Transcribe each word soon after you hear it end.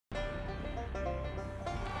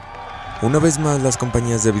Una vez más, las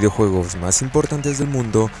compañías de videojuegos más importantes del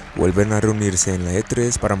mundo vuelven a reunirse en la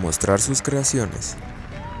E3 para mostrar sus creaciones.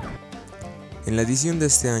 En la edición de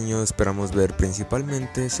este año esperamos ver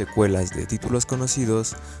principalmente secuelas de títulos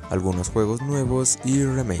conocidos, algunos juegos nuevos y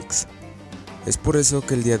remakes. Es por eso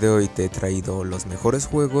que el día de hoy te he traído los mejores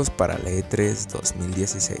juegos para la E3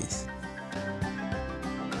 2016.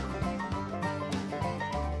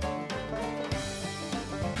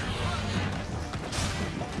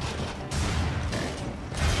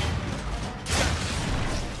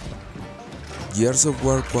 Gears of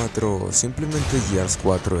War 4 o simplemente Gears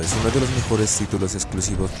 4 es uno de los mejores títulos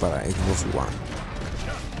exclusivos para Xbox One.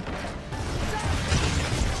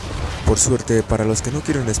 Por suerte, para los que no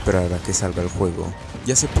quieren esperar a que salga el juego,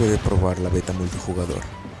 ya se puede probar la beta multijugador.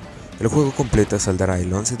 El juego completo saldrá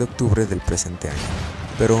el 11 de octubre del presente año,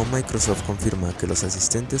 pero Microsoft confirma que los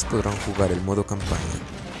asistentes podrán jugar el modo campaña.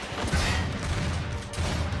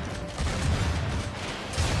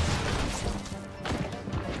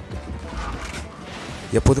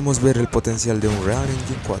 Ya podemos ver el potencial de un Real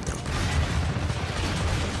Engine 4.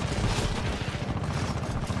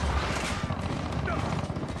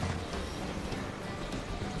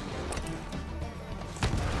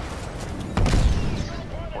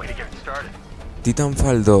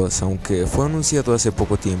 Titanfall 2, aunque fue anunciado hace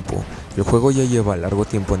poco tiempo, el juego ya lleva largo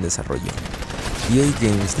tiempo en desarrollo. EA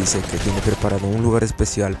Games dice que tiene preparado un lugar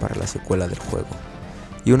especial para la secuela del juego.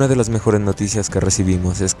 Y una de las mejores noticias que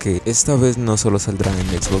recibimos es que esta vez no solo saldrá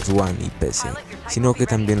en Xbox One y PC, sino que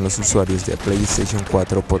también los usuarios de PlayStation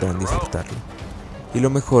 4 podrán disfrutarlo. Y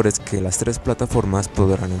lo mejor es que las tres plataformas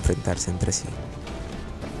podrán enfrentarse entre sí.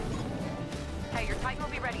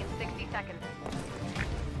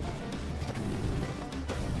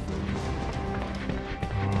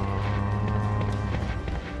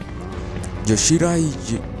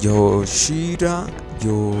 Yoshiaki.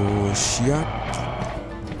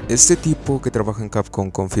 Este tipo que trabaja en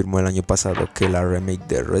Capcom confirmó el año pasado que la remake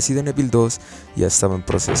de Resident Evil 2 ya estaba en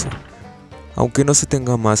proceso. Aunque no se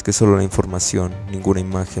tenga más que solo la información, ninguna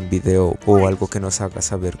imagen, video o algo que nos haga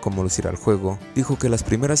saber cómo lucirá el juego, dijo que las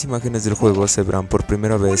primeras imágenes del juego se verán por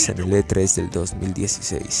primera vez en el E3 del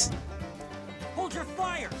 2016.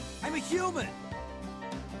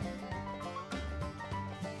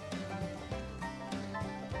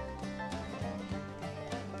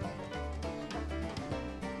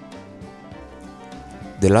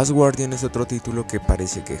 The Last Guardian es otro título que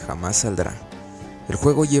parece que jamás saldrá. El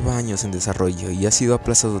juego lleva años en desarrollo y ha sido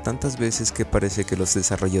aplazado tantas veces que parece que los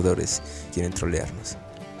desarrolladores quieren trolearnos.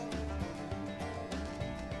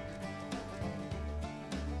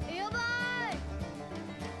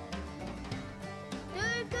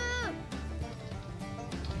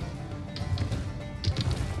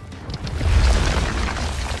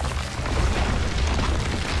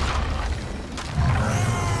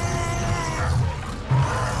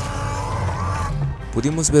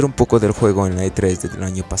 Pudimos ver un poco del juego en la E3 del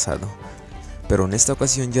año pasado, pero en esta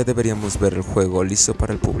ocasión ya deberíamos ver el juego listo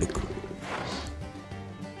para el público.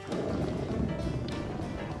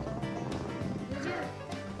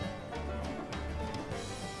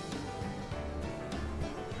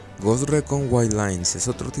 Ghost Recon Wildlands es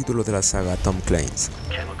otro título de la saga Tom Clancy.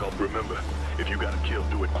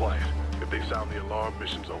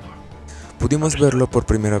 Pudimos verlo por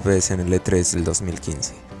primera vez en el E3 del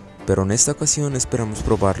 2015. Pero en esta ocasión esperamos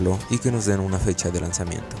probarlo y que nos den una fecha de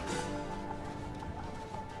lanzamiento.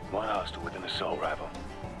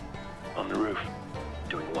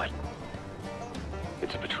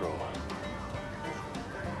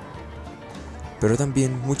 Pero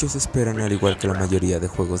también muchos esperan, al igual que la mayoría de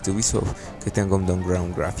juegos de Ubisoft, que tenga un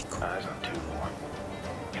downgrade gráfico.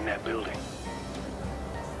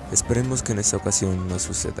 Esperemos que en esta ocasión no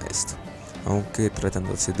suceda esto, aunque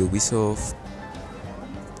tratándose de Ubisoft,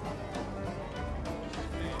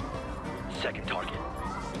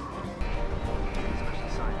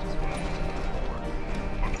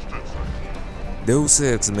 Deus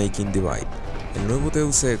Ex Making Divide. El nuevo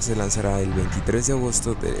Deus Ex se lanzará el 23 de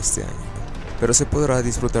agosto de este año, pero se podrá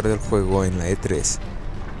disfrutar del juego en la E3.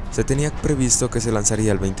 Se tenía previsto que se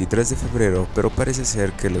lanzaría el 23 de febrero, pero parece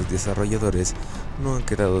ser que los desarrolladores no han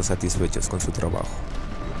quedado satisfechos con su trabajo.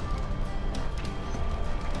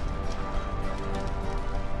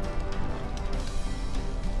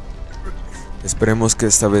 Esperemos que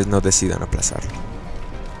esta vez no decidan aplazarlo.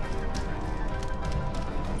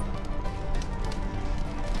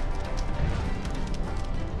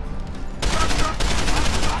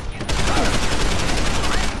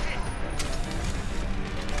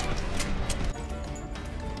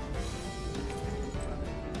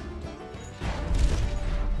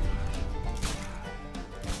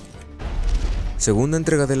 segunda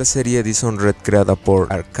entrega de la serie Dishonored creada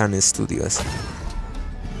por Arkane Studios,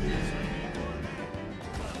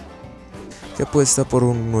 que apuesta por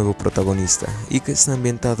un nuevo protagonista y que está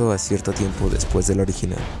ambientado a cierto tiempo después del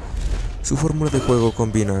original. Su fórmula de juego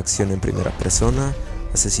combina acción en primera persona,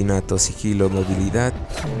 asesinato, sigilo, movilidad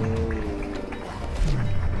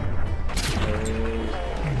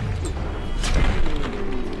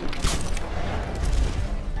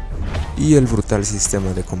y el brutal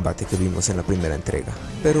sistema de combate que vimos en la primera entrega,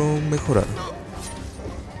 pero mejorado.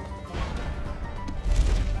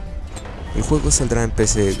 El juego saldrá en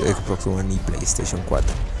PC, Xbox One y PlayStation 4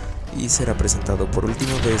 y será presentado por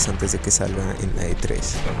última vez antes de que salga en la E3.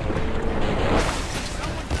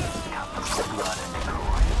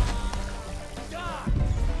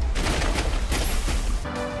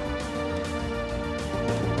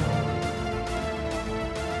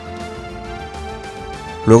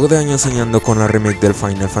 Luego de años soñando con la remake del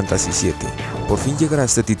Final Fantasy VII, por fin llegará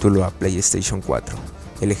este título a PlayStation 4.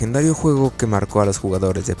 El legendario juego que marcó a los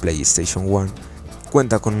jugadores de PlayStation 1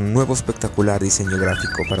 cuenta con un nuevo espectacular diseño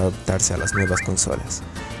gráfico para adaptarse a las nuevas consolas,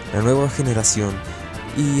 la nueva generación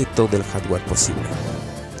y todo el hardware posible.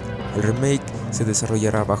 El remake se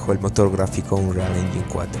desarrollará bajo el motor gráfico Unreal Engine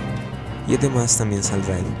 4 y además también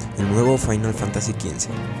saldrá el nuevo Final Fantasy XV.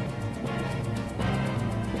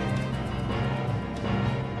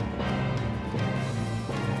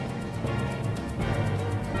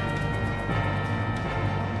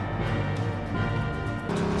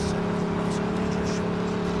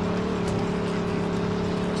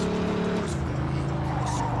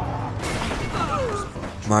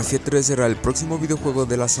 Mafia 3 será el próximo videojuego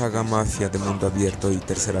de la saga Mafia de mundo abierto y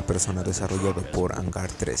tercera persona desarrollado por Hangar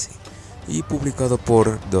 13 y publicado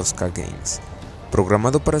por 2K Games,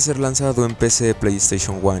 programado para ser lanzado en PC,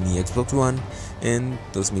 PlayStation 1 y Xbox One en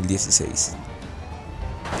 2016.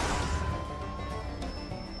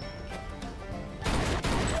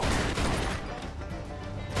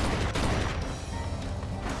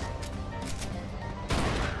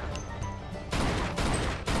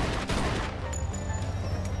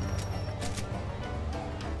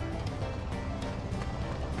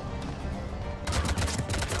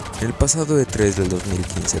 En el pasado E3 del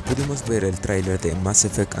 2015 pudimos ver el tráiler de Mass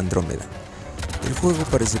Effect Andromeda. El juego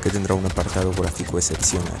parece que tendrá un apartado gráfico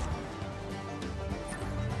excepcional.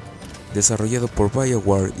 Desarrollado por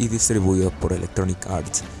BioWare y distribuido por Electronic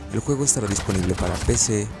Arts, el juego estará disponible para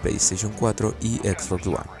PC, PlayStation 4 y Xbox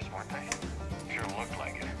One.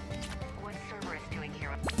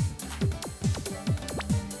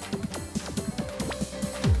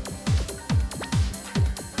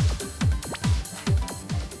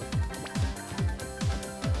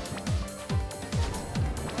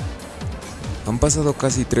 Han pasado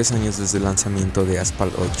casi 3 años desde el lanzamiento de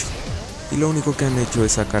Asphalt 8 y lo único que han hecho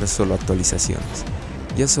es sacar solo actualizaciones.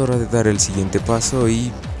 Ya es hora de dar el siguiente paso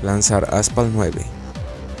y lanzar Asphalt 9.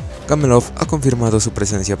 Gamelov ha confirmado su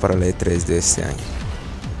presencia para la E3 de este año.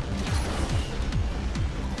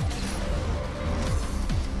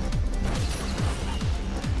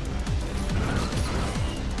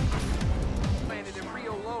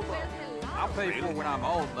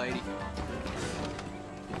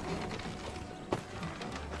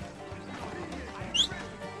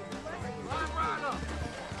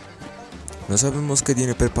 No sabemos qué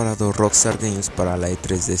tiene preparado Rockstar Games para la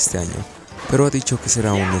E3 de este año, pero ha dicho que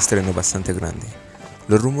será un estreno bastante grande.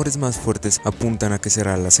 Los rumores más fuertes apuntan a que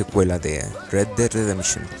será la secuela de Red Dead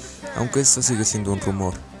Redemption, aunque esto sigue siendo un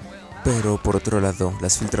rumor. Pero por otro lado,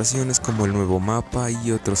 las filtraciones como el nuevo mapa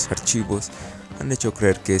y otros archivos han hecho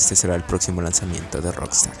creer que este será el próximo lanzamiento de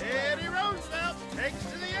Rockstar.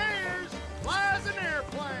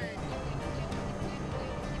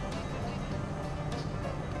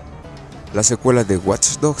 La secuela de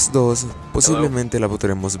Watch Dogs 2 posiblemente la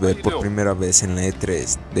podremos ver por primera vez en la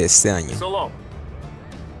E3 de este año.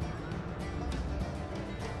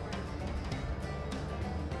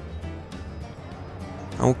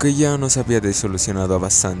 Aunque ya nos había desilusionado a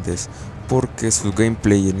bastantes porque su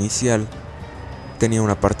gameplay inicial tenía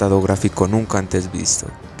un apartado gráfico nunca antes visto,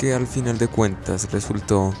 que al final de cuentas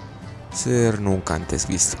resultó ser nunca antes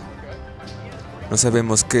visto. No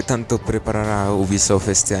sabemos qué tanto preparará Ubisoft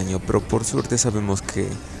este año, pero por suerte sabemos que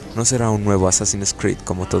no será un nuevo Assassin's Creed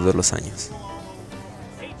como todos los años.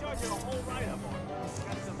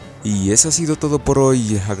 Y eso ha sido todo por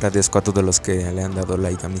hoy. Agradezco a todos los que le han dado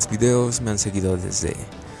like a mis videos, me han seguido desde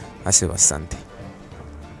hace bastante.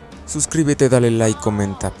 Suscríbete, dale like,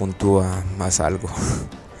 comenta, puntúa, más algo.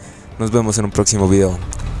 Nos vemos en un próximo video.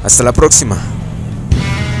 Hasta la próxima.